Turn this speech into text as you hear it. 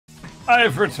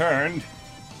I've returned.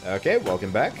 Okay,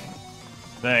 welcome back.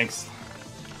 Thanks.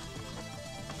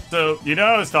 So, you know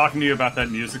I was talking to you about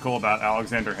that musical about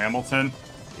Alexander Hamilton?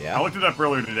 Yeah. I looked it up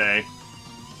earlier today.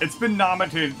 It's been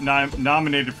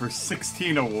nominated for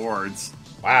 16 awards.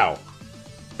 Wow.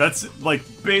 That's, like,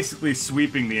 basically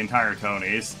sweeping the entire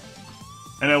Tonys.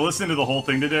 And I listened to the whole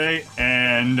thing today,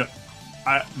 and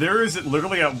there is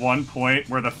literally at one point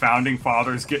where the Founding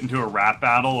Fathers get into a rap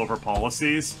battle over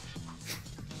policies.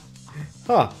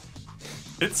 Huh.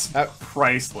 It's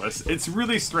priceless. It's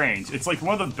really strange. It's like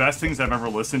one of the best things I've ever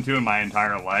listened to in my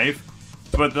entire life.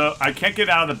 But I can't get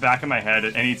out of the back of my head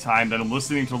at any time that I'm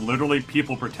listening to literally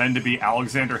people pretend to be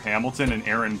Alexander Hamilton and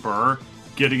Aaron Burr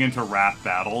getting into rap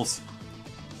battles.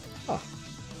 Huh.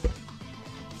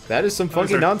 That is some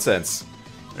funky nonsense.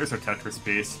 There's our Tetris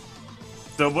piece.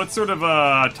 So what sort of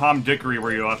Tom Dickery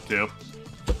were you up to?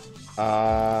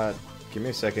 Give me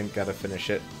a second. Gotta finish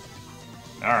it.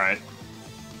 Alright.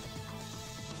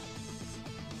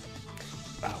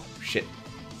 Oh, shit.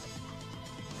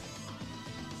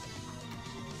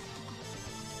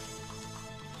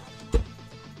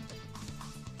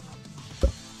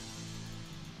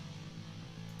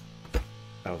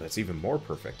 Oh, that's even more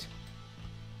perfect.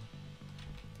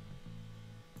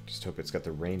 Just hope it's got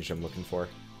the range I'm looking for.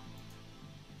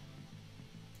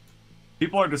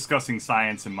 People are discussing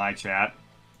science in my chat.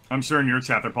 I'm sure in your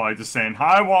chat they're probably just saying,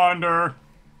 "Hi, Wander!"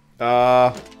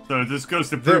 So this goes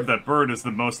to prove that Bird is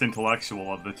the most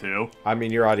intellectual of the two. I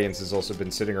mean, your audience has also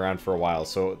been sitting around for a while,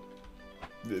 so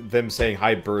them saying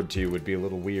 "Hi, Bird" to you would be a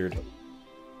little weird.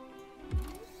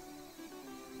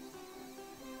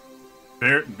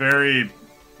 Very, very,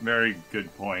 very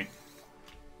good point.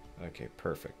 Okay,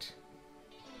 perfect.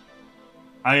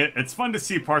 It's fun to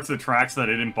see parts of the tracks that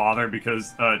I didn't bother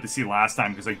to see last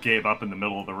time because I gave up in the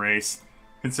middle of the race,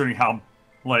 considering how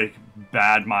like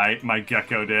bad my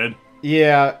gecko did.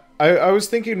 Yeah, I was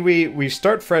thinking we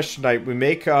start fresh tonight. We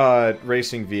make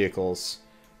racing vehicles,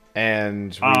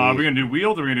 and are we gonna do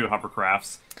wheeled or are we gonna do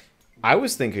hovercrafts? I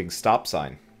was thinking stop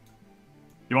sign.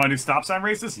 You want to do stop sign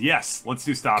races? Yes, let's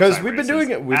do stop sign races. Because we've been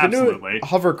doing it. We've been doing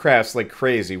hovercrafts like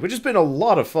crazy, which has been a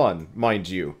lot of fun, mind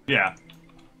you. Yeah.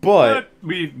 But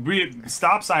we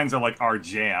stop signs are like our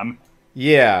jam.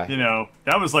 Yeah. You know,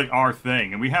 that was like our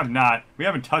thing, and we haven't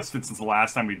touched it since the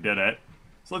last time we did it.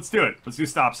 So let's do it. Let's do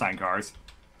stop sign cars.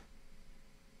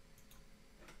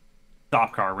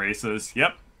 Stop car races.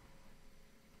 Yep.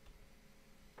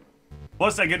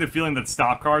 Plus, I get the feeling that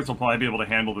stop cars will probably be able to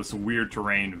handle this weird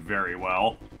terrain very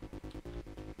well.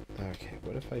 Okay,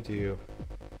 what if I do...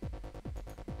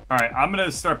 Alright, I'm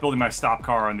gonna start building my stop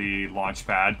car on the launch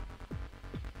pad.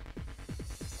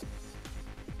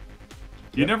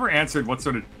 You never answered what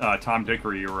sort of Tom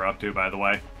Dickery you were up to, by the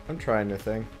way. I'm trying the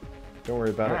thing. Don't worry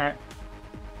about it. Alright.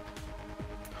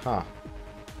 Huh.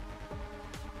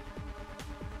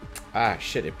 Ah,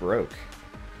 shit, it broke.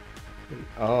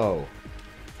 Oh.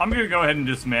 I'm gonna go ahead and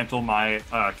dismantle my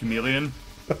chameleon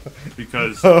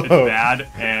because it's bad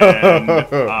and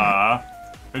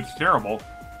it's terrible.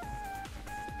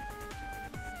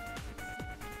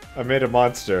 I made a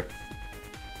monster.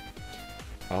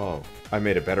 Oh, I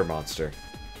made a better monster.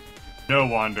 No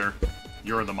wonder,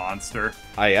 you're the monster.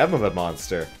 I am the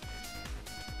monster.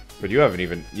 But you haven't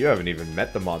even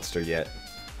met the monster yet.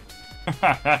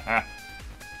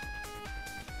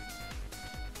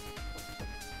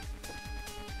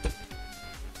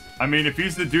 I mean, if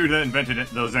he's the dude that invented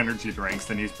those energy drinks,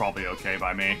 then he's probably okay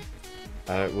by me.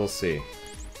 We'll see.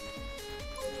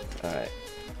 Alright.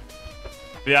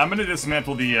 Yeah, I'm gonna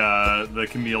dismantle the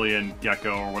chameleon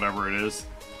gecko or whatever it is,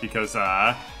 because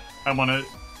I wanna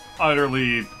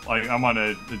utterly, like, I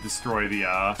wanna destroy the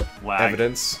lag.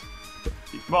 Evidence?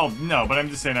 Well, no, but I'm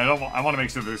just saying I wanna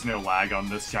make sure there's no lag on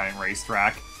this giant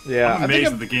racetrack. Yeah, I'm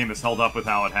amazed that the game has held up with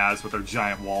how it has with their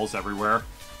giant walls everywhere.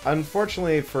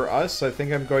 Unfortunately for us, I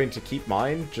think I'm going to keep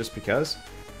mine, just because.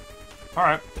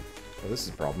 Alright. Oh, this is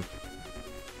a problem.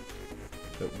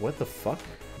 But what the fuck?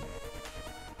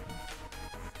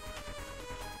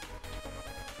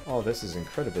 Oh, this is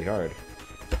incredibly hard.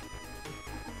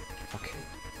 Okay.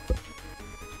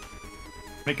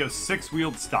 Make a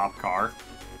 6-wheeled stop car.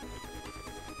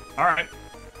 Alright.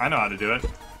 I know how to do it.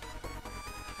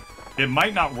 It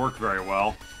might not work very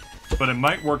well, but it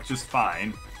might work just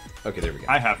fine. Okay, there we go.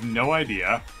 I have no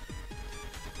idea.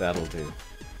 That'll do.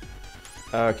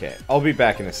 Okay, I'll be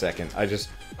back in a second.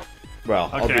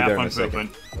 Well, I'll be there in a second.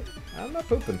 I'm not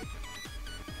pooping.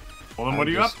 Well, then what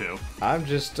are you up to? I'm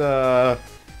just,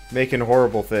 making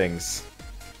horrible things.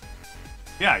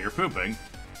 Yeah, you're pooping.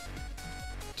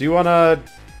 Do you wanna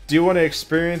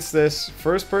experience this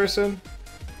first person?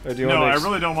 Or do you no, want I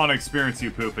really don't want to experience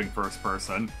you pooping first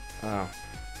person. Oh.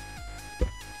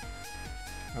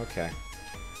 Okay.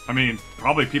 I mean,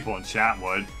 probably people in chat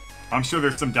would. I'm sure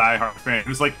there's some diehard fan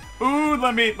who's like, ooh,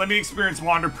 let me experience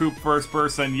Wander poop first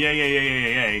person. Yay, yay, yay,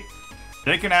 yay, yay.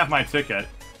 They can have my ticket.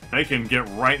 They can get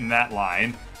right in that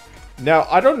line. Now,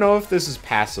 I don't know if this is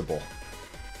passable.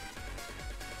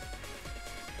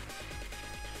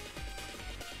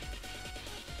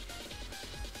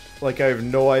 Like, I have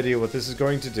no idea what this is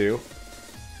going to do.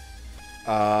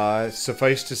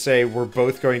 Suffice to say, we're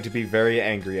both going to be very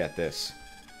angry at this.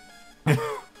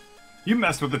 You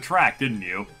messed with the track, didn't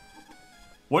you?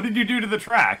 What did you do to the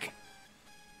track?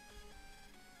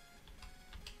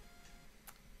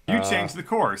 You changed the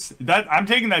course. I'm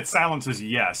taking that silence as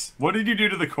yes. What did you do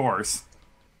to the course?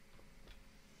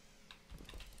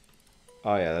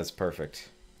 Oh yeah, that's perfect.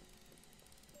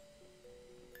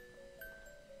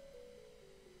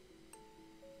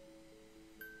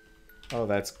 Oh,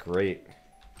 that's great.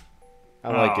 I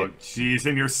like it. Oh, jeez,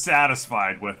 and you're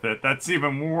satisfied with it. That's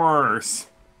even worse.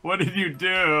 What did you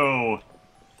do?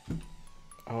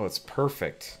 Oh, it's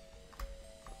perfect.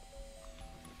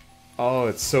 Oh,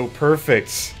 it's so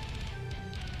perfect.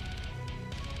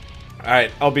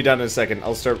 Alright, I'll be done in a second.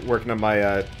 I'll start working on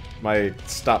my, my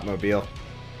Stopmobile.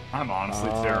 I'm honestly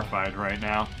terrified right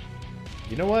now.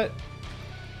 You know what?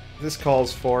 This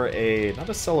calls for a... not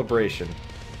a celebration.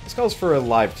 This calls for a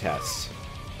live test.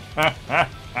 Alright,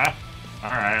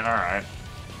 alright.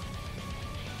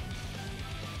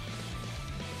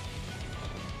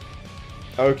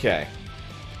 Okay.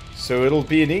 So it'll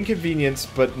be an inconvenience,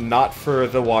 but not for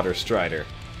the Water Strider.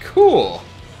 Cool!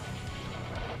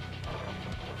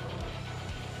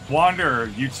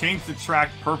 Wander, you changed the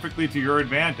track perfectly to your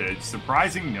advantage,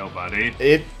 surprising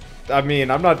nobody. I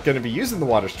mean, I'm not going to be using the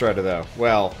Water Strider, though.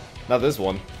 Well, not this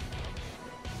one.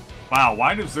 Wow,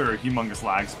 why is there a humongous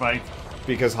lag spike?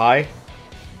 Because hi?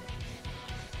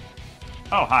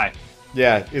 Oh, hi.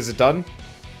 Yeah, is it done?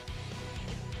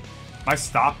 My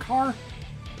stop car?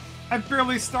 I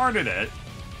barely started it.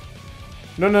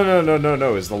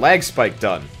 No. Is the lag spike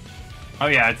done? Oh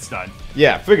yeah, it's done.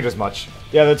 Yeah, figured as much.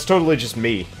 Yeah, that's totally just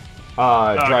me.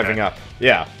 Driving up.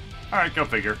 Yeah. Alright, go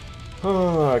figure.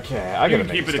 Okay, I gotta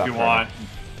make keep it if you want,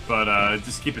 but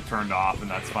just keep it turned off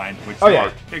and that's fine. Oh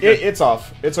yeah, it's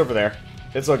off. It's over there.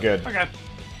 It's all good. Okay.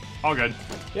 All good.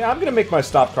 Yeah, I'm gonna make my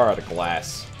stop car out of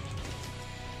glass.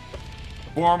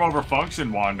 Form over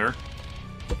function, Wander.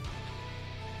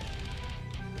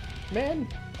 Man,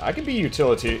 I could be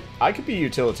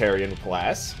utilitarian with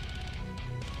glass.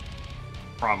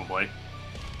 Probably.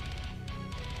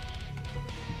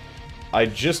 I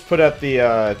just put out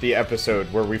the episode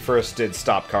where we first did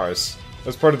stop cars.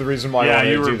 That's part of the reason why I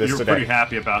wanted to do this today. You were pretty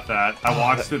happy about that. I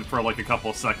watched it for like a couple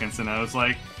of seconds and I was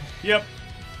like, yep,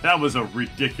 that was a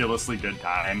ridiculously good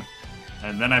time.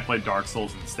 And then I played Dark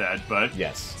Souls instead, but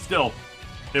yes, still,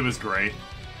 it was great.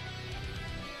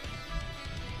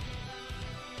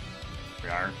 We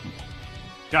are.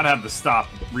 Gotta have the stop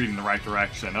reading the right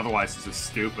direction, otherwise it's just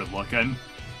stupid looking.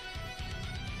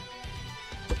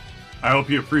 I hope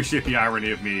you appreciate the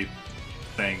irony of me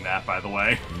saying that, by the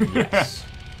way. Yes.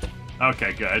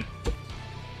 Okay, good.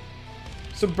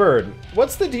 So, Bird,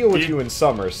 what's the deal with you in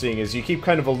summer, seeing as you keep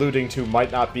kind of alluding to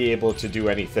might not be able to do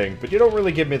anything, but you don't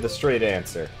really give me the straight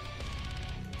answer?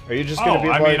 Are you just gonna be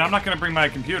like... I mean, I'm not gonna bring my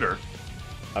computer.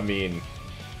 I mean,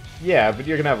 yeah, but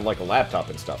you're gonna have, like, a laptop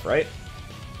and stuff, right?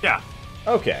 Yeah.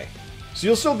 Okay. So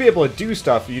you'll still be able to do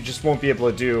stuff, you just won't be able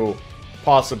to do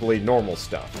possibly normal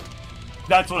stuff.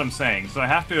 That's what I'm saying. So I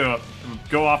have to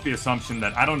go off the assumption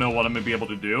that I don't know what I'm going to be able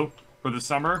to do for the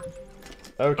summer.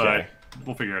 Okay. But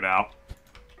we'll figure it out.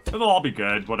 It'll all be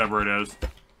good, whatever it is.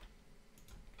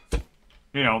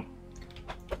 You know.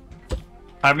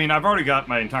 I mean, I've already got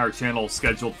my entire channel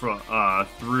scheduled for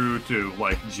through to,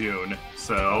 like, June.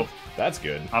 So... that's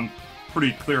good. I'm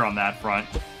pretty clear on that front.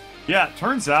 Yeah, it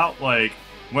turns out, like,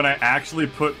 when I actually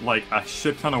put, like, a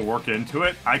shit ton of work into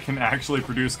it, I can actually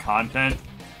produce content,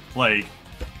 like,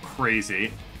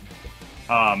 crazy.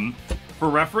 For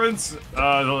reference,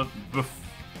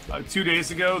 2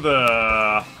 days ago,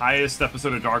 the highest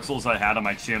episode of Dark Souls I had on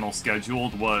my channel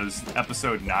scheduled was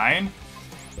episode 9.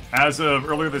 As of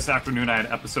earlier this afternoon, I had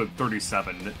episode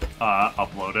 37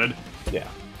 uploaded. Yeah.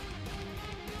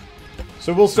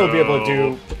 So we'll still be able to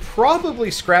do probably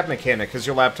scrap mechanic, because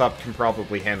your laptop can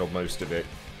probably handle most of it.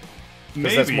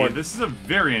 Maybe. This is a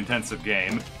very intensive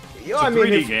game. You know, it's a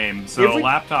 3D game, so a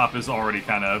laptop is already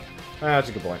kind of that's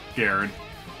a good point. Scared.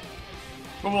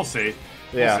 But we'll see.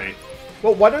 Yeah. We'll see.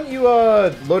 Well, why don't you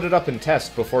load it up and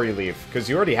test before you leave? Because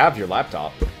you already have your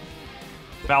laptop.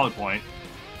 Valid point.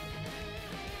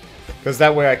 Because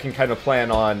that way I can kind of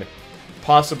plan on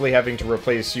possibly having to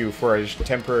replace you for a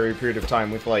temporary period of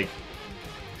time with, like,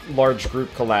 large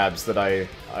group collabs that I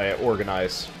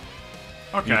organize.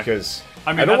 Okay. Because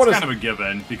I mean, that's kind of a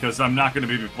given, because I'm not going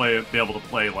to be able to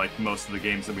play, like, most of the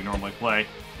games that we normally play.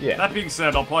 Yeah. That being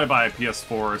said, I'll probably buy a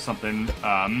PS4 or something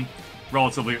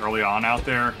relatively early on out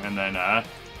there, and then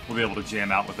we'll be able to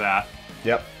jam out with that.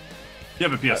 Yep. You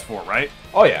have a PS4, right?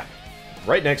 Oh, yeah.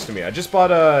 Right next to me. I just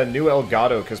bought a new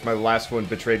Elgato because my last one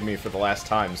betrayed me for the last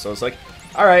time. So I was like,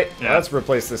 alright, Yeah. let's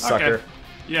replace this sucker. Okay.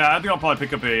 Yeah, I think I'll probably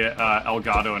pick up a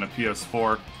Elgato and a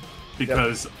PS4,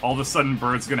 because all of a sudden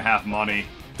Bird's going to have money,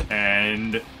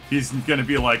 and he's going to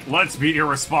be like, let's be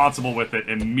irresponsible with it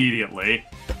immediately.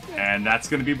 And that's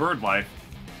going to be Bird life.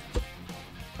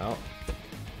 Well,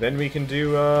 then we can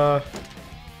do,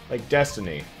 like,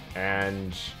 Destiny,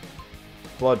 and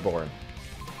Bloodborne,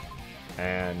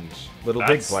 and Little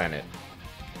Big Planet.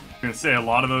 I'm going to say, a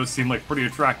lot of those seem like pretty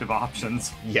attractive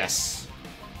options. Yes.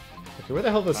 Okay, where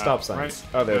the hell are the stop signs?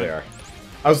 Right. Oh, there they are.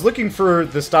 I was looking for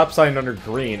the stop sign under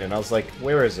green, and I was like,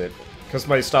 where is it? Because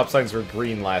my stop signs were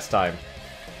green last time.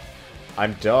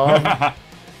 I'm dumb.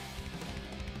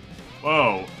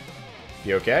 Whoa.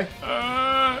 You okay?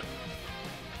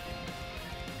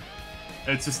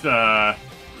 It's just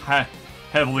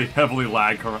heavily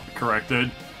lag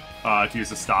corrected to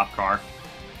use a stop car,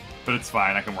 but it's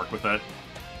fine. I can work with it.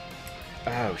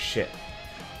 Oh shit!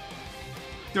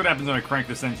 See what happens when I crank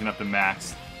this engine up to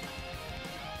max.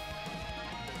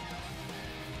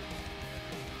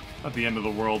 Not the end of the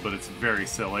world, but it's very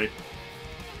silly.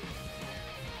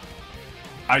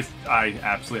 I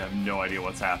absolutely have no idea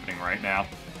what's happening right now.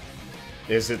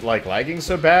 Is it like lagging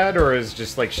so bad, or is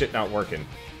just like shit not working?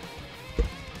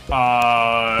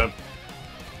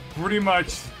 Pretty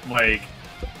much like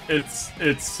it's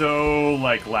so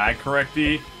like lag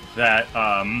correcty that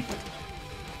I'm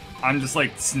just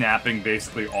like snapping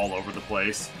basically all over the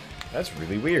place. That's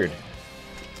really weird.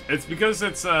 It's because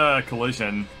it's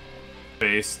collision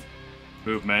based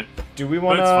movement. Do we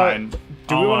want to? It's fine.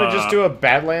 Do we want to just do a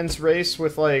Badlands race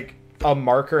with like a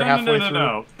marker halfway through?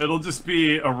 No. It'll just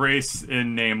be a race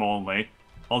in name only.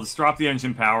 I'll just drop the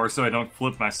engine power so I don't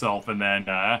flip myself, and then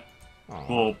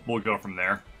we'll go from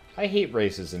there. I hate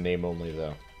races in name only,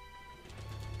 though.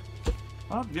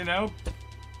 Well, you know,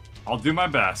 I'll do my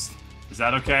best. Is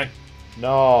that okay?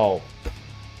 No.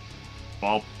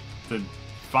 Well, then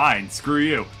fine. Screw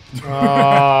you.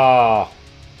 Ah.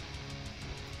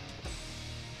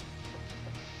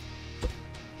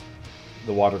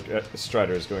 The water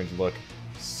strider is going to look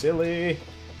silly.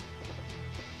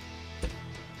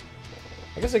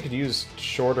 I guess I could use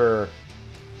shorter...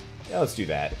 Yeah, let's do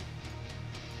that.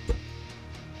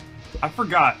 I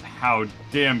forgot how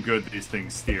damn good these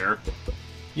things steer.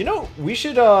 You know, we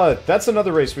should, that's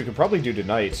another race we could probably do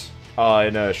tonight,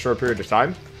 in a short period of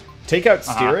time. Take out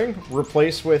steering,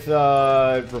 replace with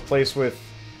suspension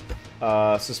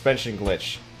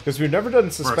glitch. Because we've never done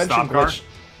suspension glitch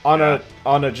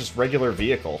on a just regular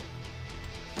vehicle.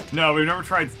 No, we've never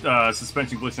tried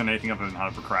suspension glitch on anything other than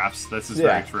hovercrafts. This is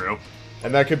very true.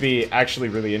 And that could be actually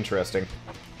really interesting.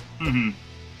 Mm-hmm.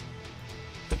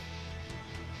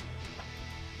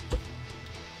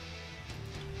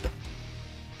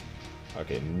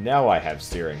 Okay, now I have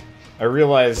steering. I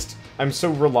realized I'm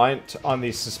so reliant on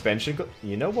the suspension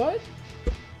You know what?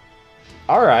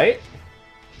 Alright.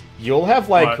 You'll have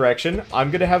lag correction. I'm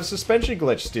gonna have suspension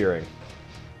glitch steering.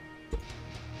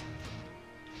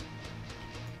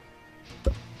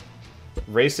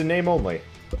 Race in name only.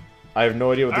 I have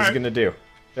no idea what this is gonna do.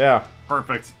 Yeah.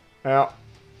 Perfect. Yeah.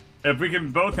 If we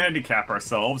can both handicap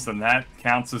ourselves, then that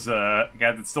counts as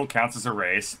that still counts as a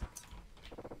race.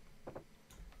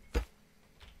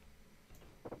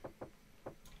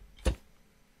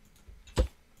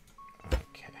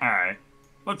 Okay. Alright.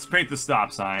 Let's paint the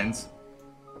stop signs.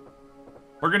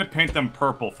 We're gonna paint them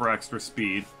purple for extra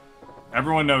speed.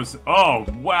 Everyone knows... Oh,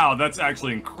 wow, that's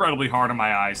actually incredibly hard on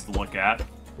my eyes to look at.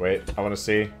 Wait, I want to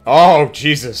see. Oh,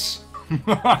 Jesus!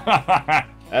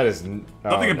 That is...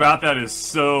 Something about that is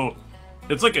so...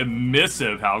 It's like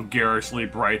emissive how garishly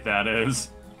bright that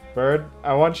is. Bird,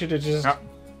 I want you to just...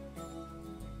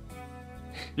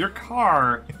 Your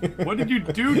car, what did you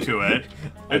do to it?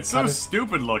 It's so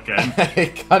stupid looking.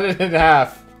 I cut it in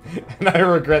half, and I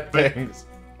regret things.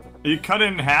 You cut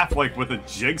it in half like with a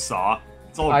jigsaw.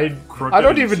 It's all crooked. I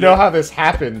don't even know how this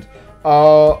happened.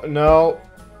 Oh, no.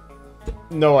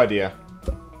 No idea.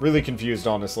 Really confused,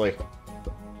 honestly.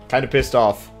 Kind of pissed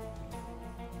off.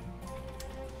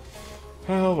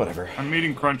 Oh, whatever. I'm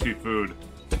eating crunchy food.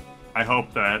 I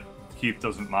hope that Keith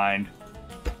doesn't mind.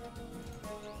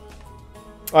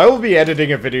 I will be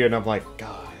editing a video and I'm like,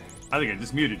 God, I think I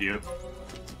just muted you.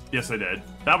 Yes, I did.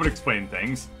 That would explain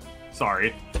things.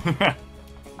 Sorry.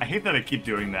 I hate that I keep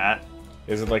doing that.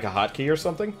 Is it like a hotkey or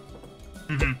something?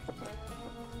 Mm-hmm.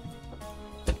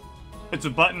 It's a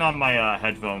button on my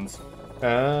headphones.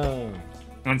 Oh.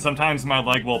 And sometimes my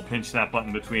leg will pinch that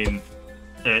button between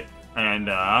it and,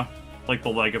 like the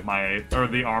leg of my, or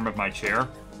the arm of my chair.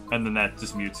 And then that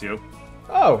just mutes you.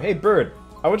 Oh, hey, Bird.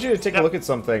 I want you to take a look at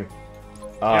something.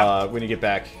 When you get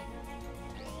back.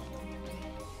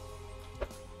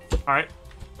 Alright.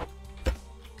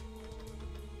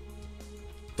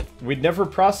 We'd never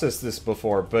processed this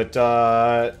before, but,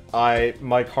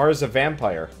 my car's a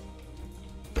vampire.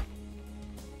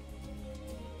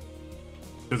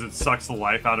 Because it sucks the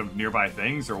life out of nearby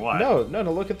things, or what? No,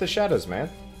 look at the shadows, man.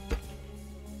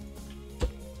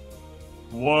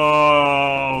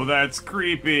 Whoa, that's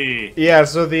creepy. Yeah,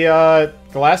 so the,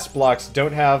 glass blocks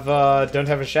don't have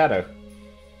a shadow.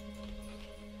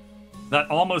 That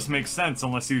almost makes sense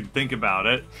unless you think about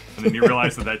it, and then you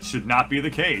realize that should not be the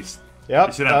case. Yep.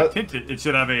 It should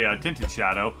have a tinted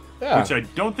shadow, yeah. which I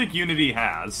don't think Unity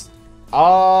has.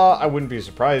 I wouldn't be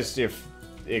surprised if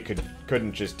it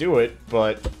couldn't just do it,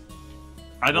 but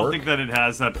I don't think that it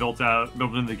has that built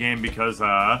into the game because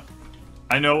I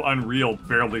know Unreal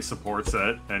barely supports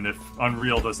it, and if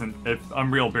Unreal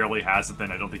barely has it, then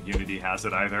I don't think Unity has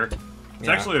it either. It's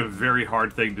actually a very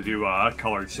hard thing to do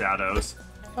colored shadows.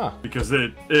 Huh. Because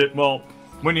well,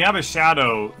 when you have a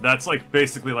shadow, that's like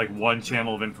basically like one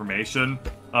channel of information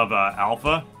of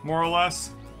alpha, more or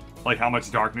less. Like how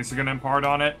much darkness you're gonna impart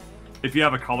on it. If you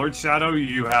have a colored shadow,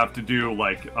 you have to do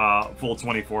like full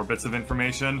 24 bits of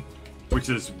information, which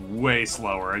is way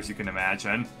slower, as you can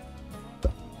imagine.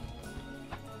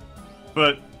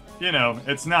 But, you know,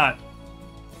 it's not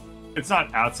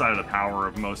outside of the power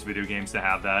of most video games to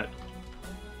have that.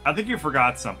 I think you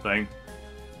forgot something.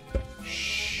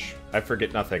 Shh. I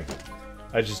forget nothing.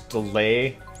 I just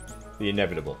delay the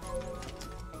inevitable.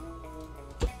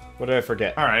 What did I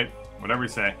forget? Alright, whatever you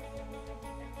say.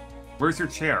 Where's your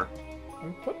chair?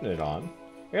 I'm putting it on.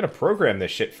 I gotta program this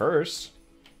shit first.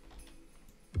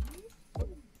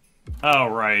 Oh,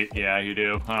 right. Yeah, you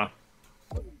do, huh?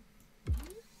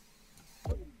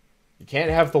 You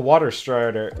can't have the water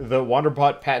strider, the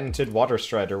Wanderbot patented water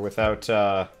strider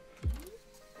without,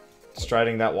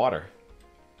 striding that water.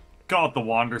 Call it the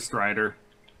Wander Strider.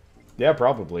 Yeah,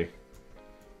 probably.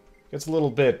 It's a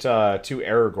little bit, too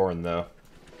Aragorn, though.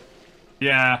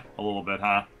 Yeah, a little bit,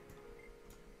 huh?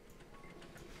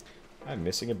 I'm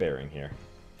missing a bearing here.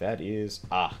 That is...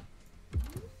 Ah.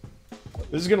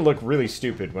 This is gonna look really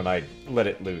stupid when I let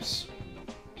it loose.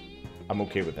 I'm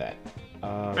okay with that.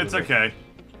 It's okay.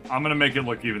 I'm gonna make it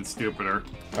look even stupider.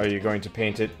 Are you going to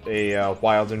paint it a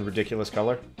wild and ridiculous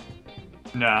color?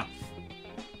 Nah.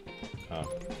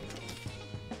 Oh.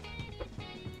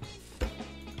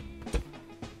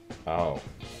 Oh.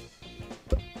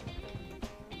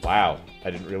 Wow.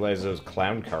 I didn't realize I was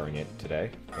clown carring it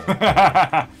today.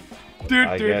 I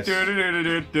guess... Well,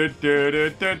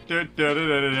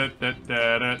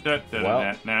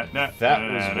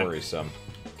 that was worrisome.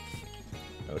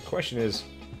 Now the question is,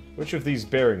 which of these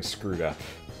bearings screwed up?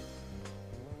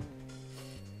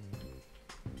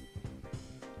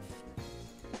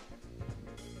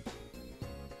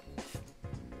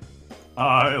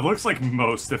 It looks like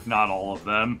most, if not all of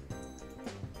them.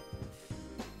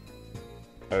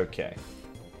 Okay.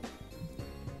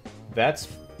 That's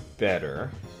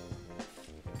better.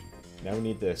 Now we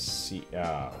need the C...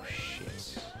 Oh,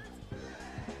 shit.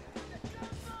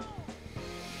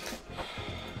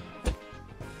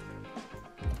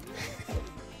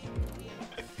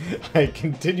 I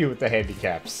continue with the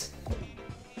handicaps.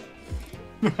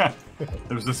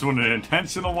 Was this one an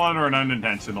intentional one or an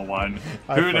unintentional one?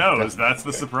 I Who knows? up. That's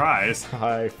the surprise.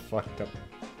 I fucked up.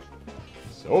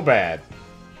 So bad.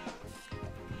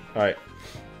 Alright.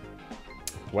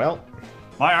 Well...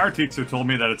 My art teacher told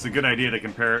me that it's a good idea to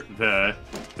to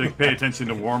pay attention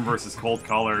to warm versus cold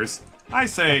colors. I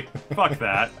say, fuck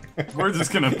that. We're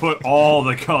just gonna put all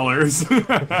the colors.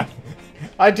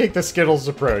 I take the Skittles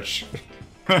approach.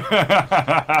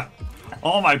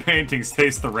 All my paintings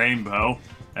taste the rainbow,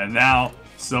 and now,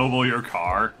 so will your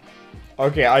car.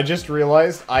 Okay, I just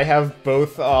realized I have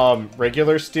both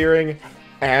regular steering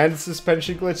and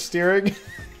suspension glitch steering.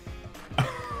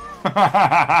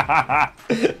 I'm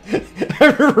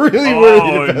really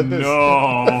worried about this.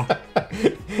 Oh, no.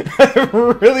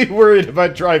 I'm really worried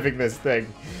about driving this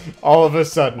thing all of a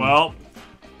sudden. Well,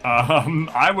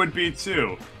 I would be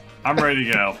too. I'm ready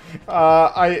to go.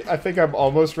 I think I'm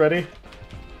almost ready.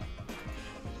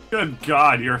 Good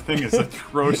God, your thing is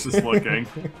atrocious looking.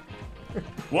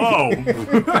 Whoa.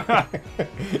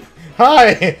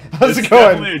 Hi! How's it It's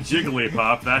going? definitely a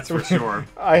Jigglypuff, that's for sure.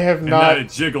 I have And not... that it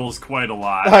jiggles quite a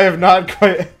lot. I have not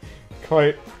quite,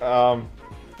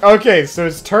 Okay, so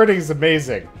its turning is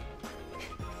amazing.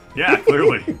 Yeah,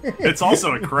 clearly. It's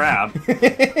also a crab.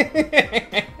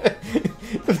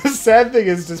 The sad thing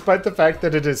is, despite the fact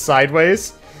that it is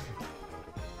sideways,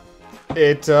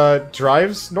 it,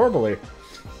 drives normally.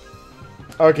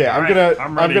 Okay, I'm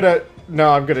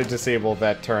gonna disable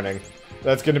that turning.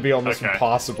 That's gonna be almost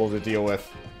impossible to deal with.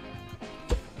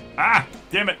 Ah!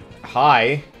 Damn it!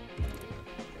 Hi.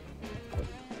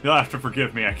 You'll have to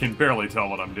forgive me, I can barely tell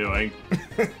what I'm doing.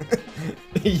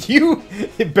 You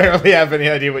barely have any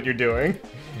idea what you're doing.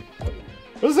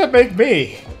 What does that make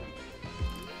me?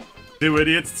 Two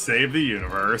idiots save the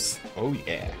universe. Oh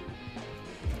yeah.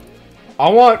 I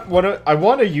want a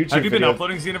YouTube Have you been video.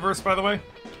 uploading Xenoverse, by the way?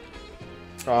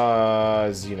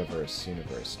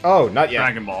 Xenoverse. Oh, not yet.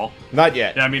 Dragon Ball. Not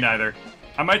yet. Yeah, me neither.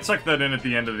 I might check that in at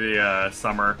the end of the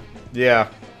summer. Yeah.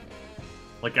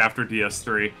 Like after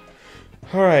DS3.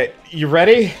 Alright, you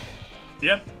ready?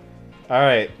 Yep.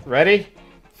 Alright, ready?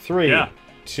 3, Yeah.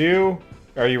 2,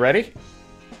 are you ready?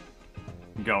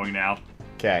 I'm going now.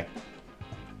 Okay.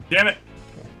 Damn it!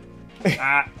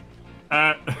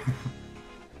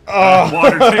 Oh.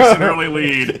 Water takes an early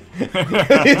lead.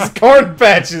 These corn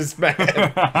patches, man.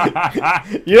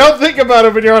 You don't think about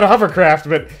it when you're on a hovercraft,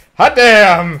 but hot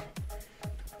damn!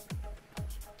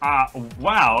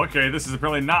 Wow, okay, this is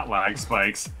apparently not lag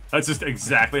spikes. That's just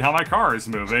exactly how my car is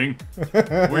moving.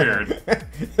 Weird.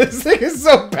 This thing is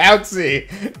so bouncy.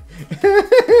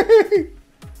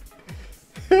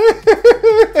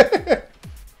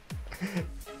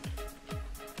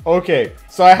 Okay,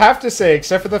 so I have to say,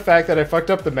 except for the fact that I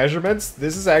fucked up the measurements,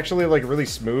 this is actually like really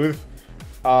smooth,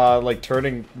 like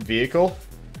turning vehicle.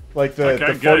 Like the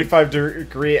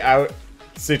 45-degree out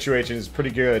situation is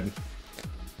pretty good.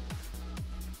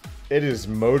 It is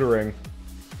motoring.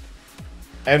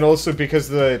 And also because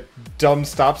of the dumb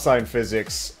stop sign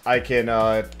physics, I can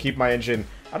keep my engine...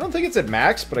 I don't think it's at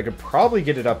max, but I could probably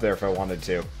get it up there if I wanted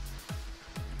to.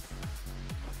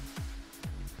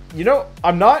 You know,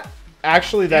 I'm not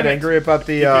actually that angry about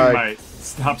the... my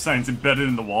stop signs embedded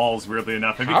in the walls, weirdly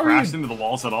enough. Have you crashed into the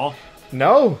walls at all?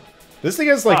 No. This thing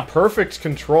has, like, perfect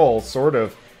control, sort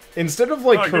of. Instead of,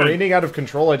 like, careening out of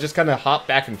control, I just kind of hop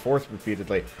back and forth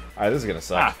repeatedly. Alright, this is gonna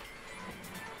suck.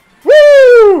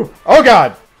 Woo! Oh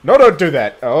god! No, don't do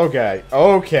that. Okay.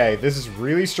 Okay, this is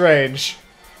really strange.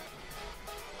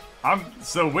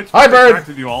 So which Bird! track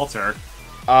did you alter?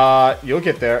 You'll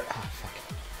get there. Oh,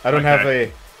 fuck. I don't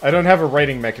have a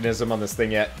writing mechanism on this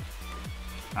thing yet.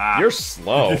 You're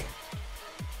slow.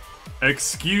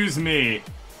 Excuse me.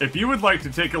 If you would like to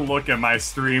take a look at my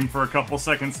stream for a couple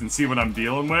seconds and see what I'm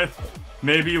dealing with,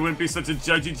 maybe you wouldn't be such a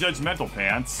judgmental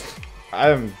pants.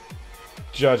 I'm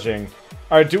judging.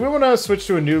 Alright, do we want to switch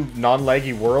to a new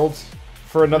non-laggy world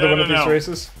for another one of these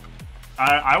races?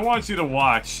 I want you to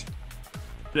watch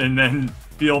and then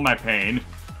feel my pain.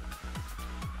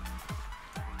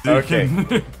 Okay.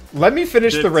 Let me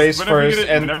finish the race first,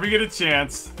 and whenever you get a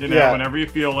chance, you know, whenever you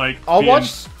feel like I'll being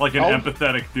watch like an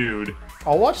empathetic dude.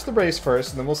 I'll watch the race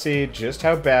first, and then we'll see just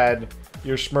how bad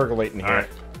you're schmurgulating here. Alright.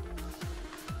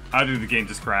 I do. The game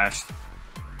just crashed.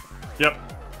 Yep.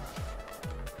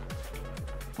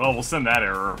 Well, we'll send that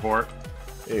error report.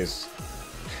 Jeez.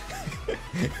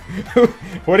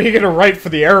 What are you gonna write for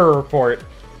the error report?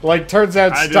 Like, turns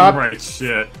out I didn't write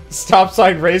shit. Stop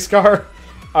sign race car?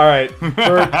 Alright,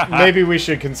 maybe we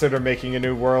should consider making a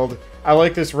new world. I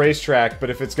like this racetrack, but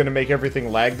if it's gonna make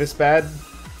everything lag this bad,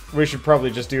 we should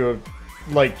probably just do a,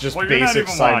 like, just basic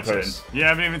signposts. You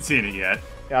haven't even seen it yet.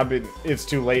 I mean, it's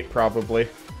too late, probably.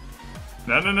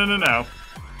 No.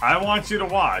 I want you to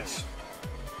watch.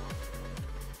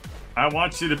 I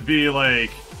want you to be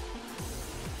like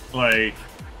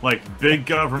big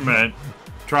government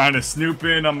trying to snoop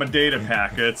in on my data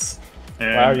packets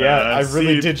and wow, yeah, I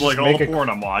really did just like all make the porn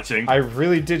I'm watching. I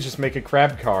really did just make a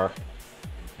crab car.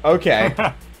 Okay.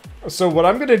 So what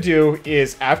I'm gonna do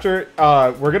is after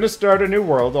we're gonna start a new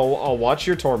world. I'll watch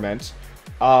your torment.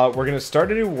 We're gonna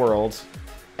start a new world,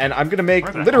 and I'm gonna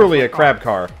make literally a crab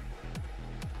car.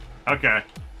 Okay.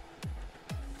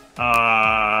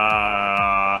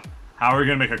 How are we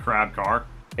gonna make a crab car?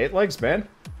 8 legs, man.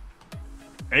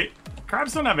 8?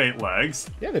 Crabs don't have 8 legs.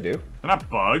 Yeah, they do. They're not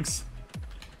bugs.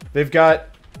 They've got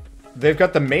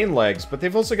the main legs, but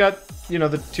they've also got, you know,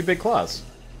 the 2 big claws.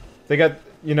 They got,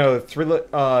 you know,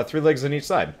 3 legs on each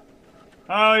side.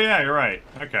 Oh yeah, you're right.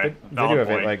 Okay. They do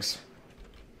have 8 legs.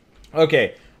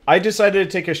 Okay, I decided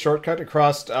to take a shortcut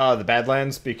across the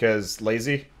Badlands because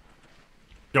lazy.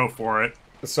 Go for it.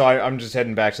 So I'm just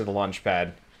heading back to the launch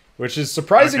pad, which is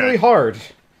surprisingly hard.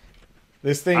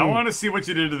 This thing... I want to see what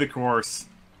you did to the course,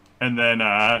 and then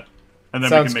we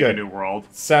can make a new world.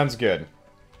 Sounds good.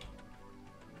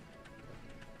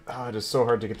 Oh, it is so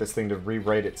hard to get this thing to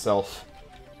rewrite itself.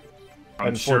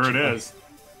 I'm sure it is.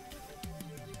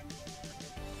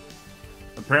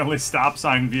 Apparently stop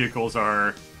sign vehicles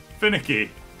are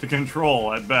finicky to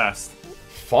control at best.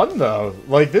 Fun, though.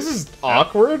 Like, this is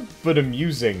awkward, but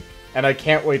amusing. And I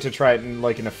can't wait to try it in,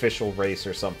 like, an official race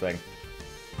or something.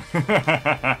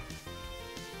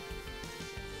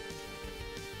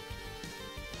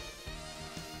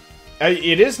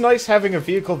 It is nice having a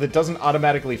vehicle that doesn't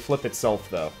automatically flip itself,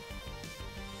 though.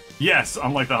 Yes,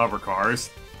 unlike the hover cars.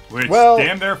 Which,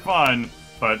 damn, they're fun,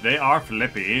 but they are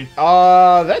flippy.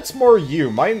 That's more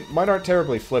you. Mine aren't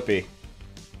terribly flippy.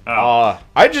 Oh.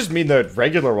 I just mean the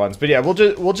regular ones. But yeah, we'll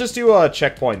just do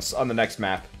checkpoints on the next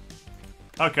map.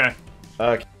 Okay.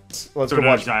 Okay. Let's go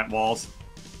watch giant walls.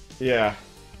 Yeah.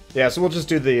 Yeah, so we'll just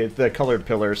do the colored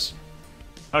pillars.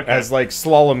 Okay. As like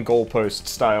slalom goalpost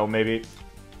style, maybe.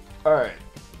 Alright.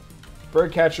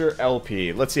 Birdcatcher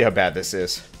LP. Let's see how bad this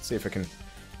is. Let's see if I can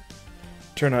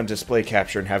turn on display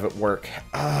capture and have it work.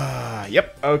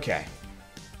 Yep, okay.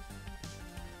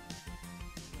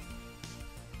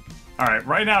 Alright,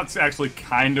 right now it's actually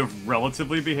kind of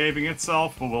relatively behaving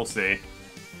itself, but we'll see.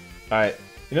 Alright.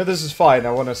 You know, this is fine.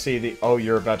 I want to see the... Oh,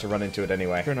 you're about to run into it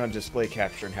anyway. Turn on display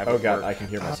capture and have it work. Oh god, I can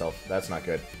hear myself. That's not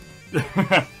good.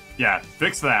 Yeah,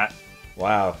 fix that.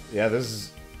 Wow. Yeah, this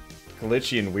is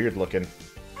glitchy and weird looking.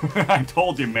 I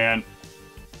told you, man.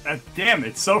 Damn,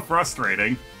 it's so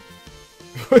frustrating.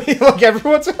 Look,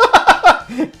 everyone's...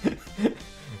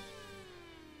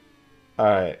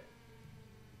 Alright.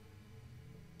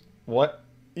 What?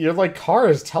 Your, like, car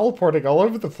is teleporting all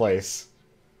over the place.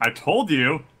 I told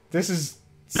you. This is...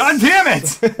 God damn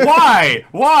it! Why?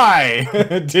 Why?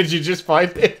 Did you just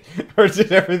find it? Or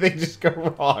did everything just go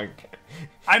wrong?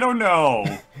 I don't know.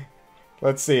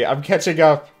 Let's see. I'm catching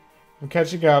up. I'm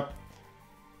catching up.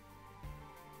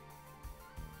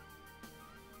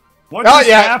 What just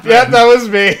happened? Yeah, that was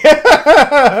me.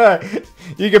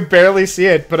 You can barely see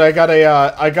it, but I got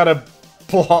a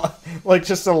like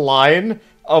just a line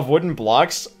of wooden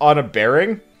blocks on a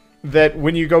bearing that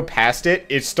when you go past it,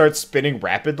 it starts spinning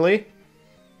rapidly.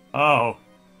 Oh.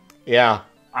 Yeah.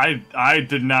 I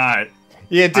did not.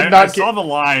 Yeah, it did not. I saw the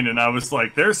line and I was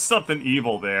like, "There's something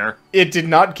evil there." It did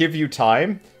not give you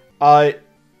time. I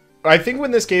think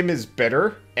when this game is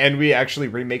better and we actually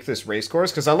remake this race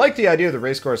course, because I like the idea of the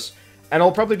race course, and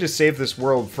I'll probably just save this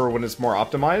world for when it's more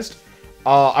optimized.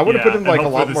 I want to put in like a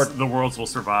lot more. The worlds will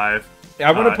survive.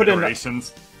 I want to put in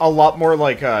a lot more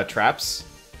like traps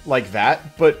like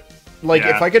that, but like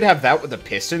if I could have that with a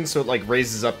piston, so it like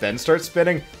raises up then starts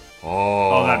spinning.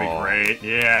 Oh, that'd be great.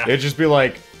 Yeah. It'd just be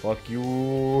like, fuck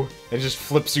you. It just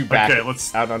flips you back out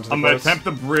onto the I'm going to attempt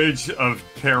the bridge of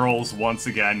perils once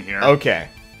again here. Okay.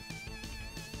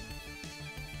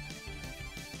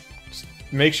 Just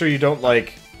make sure you don't,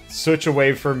 like, switch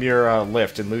away from your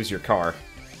lift and lose your car.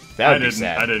 That would be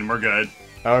sad. I didn't. We're good.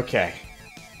 Okay.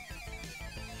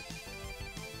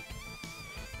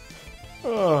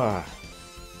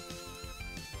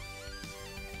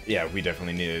 Yeah, we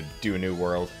definitely need to do a new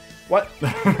world. What?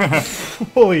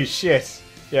 Holy shit.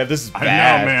 Yeah, this is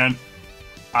bad. I know, man.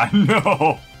 I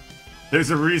know. There's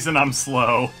a reason I'm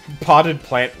slow. Potted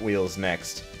plant wheels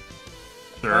next.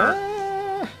 Sure.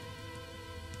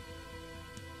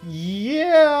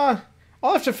 Yeah.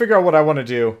 I'll have to figure out what I want to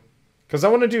do. Because I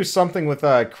want to do something with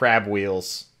crab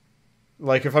wheels.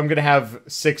 Like if I'm going to have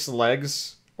 6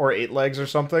 legs or 8 legs or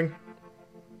something.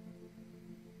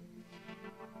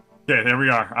 Okay, there we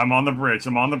are. I'm on the bridge.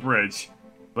 I'm on the bridge.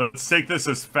 Let's take this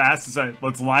as fast as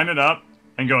let's line it up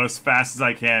and go as fast as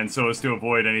I can so as to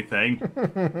avoid anything.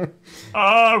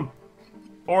 Oh!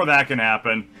 Or that can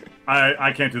happen.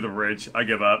 I can't do the bridge. I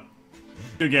give up.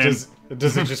 Good game.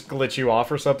 Does it just glitch you off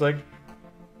or something?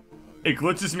 It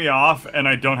glitches me off and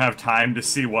I don't have time to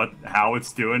see how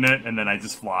it's doing it, and then I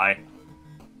just fly.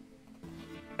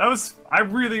 I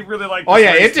really, really like this. Oh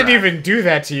yeah, it didn't even do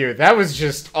that to you. That was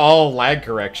just all lag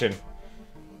correction.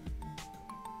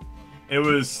 It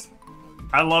was...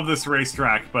 I love this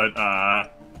racetrack, but,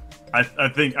 I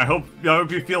hope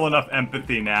you feel enough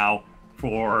empathy now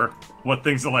for what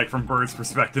things are like from Bird's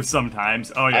perspective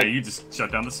sometimes. Oh yeah, you just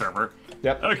shut down the server.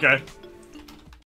 Yep. Okay.